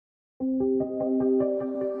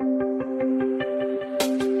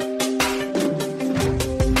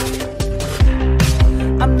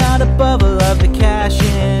got a bubble of the cash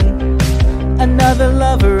in. Another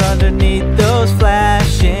lover underneath those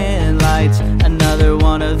flashing lights. Another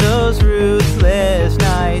one of those ruthless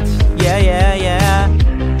nights. Yeah, yeah, yeah.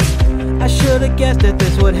 I should've guessed that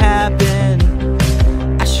this would happen.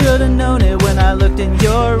 I should've known it when I looked in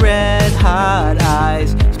your red hot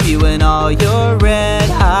eyes, spewing all your red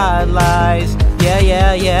hot lies. Yeah,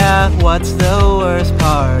 yeah, yeah. What's the worst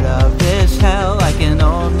part of this hell? I can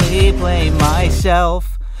only blame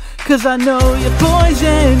myself. 'Cause I know you're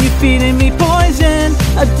poison, you're feeding me poison.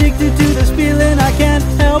 Addicted to this feeling, I can't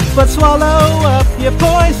help but swallow up your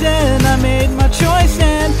poison. I made my choice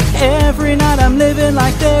and every night I'm living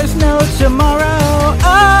like there's no tomorrow.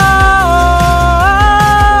 Oh,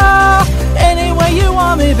 any way you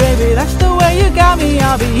want me, baby, that's the way you got me.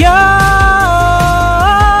 I'll be yours.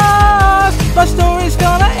 My story's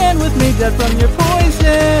gonna end with me dead from your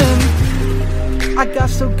poison. I got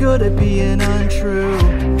so good at being untrue.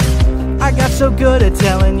 I got so good at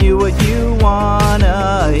telling you what you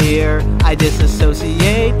wanna hear. I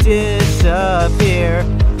disassociate, disappear.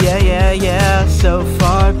 Yeah, yeah, yeah. So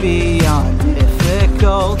far beyond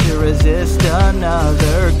difficult to resist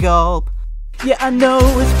another gulp. Yeah, I know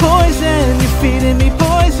it's poison, you're feeding me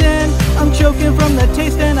poison. I'm choking from the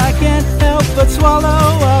taste and I can't help but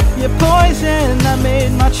swallow up your poison. I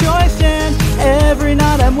made my choice and every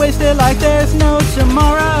night I'm wasted like there's no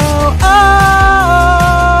tomorrow. Oh,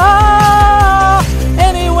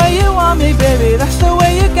 any way you want me, baby, that's the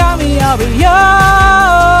way you got me. I'll be yours.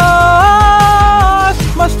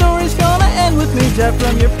 My story's gonna end with me dead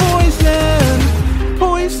from your poison.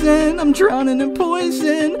 Poison, I'm drowning in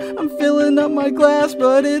poison. I'm filling up my glass,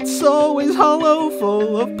 but it's always hollow,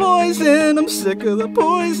 full of poison. I'm sick of the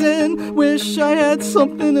poison. Wish I had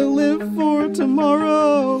something to live for tomorrow.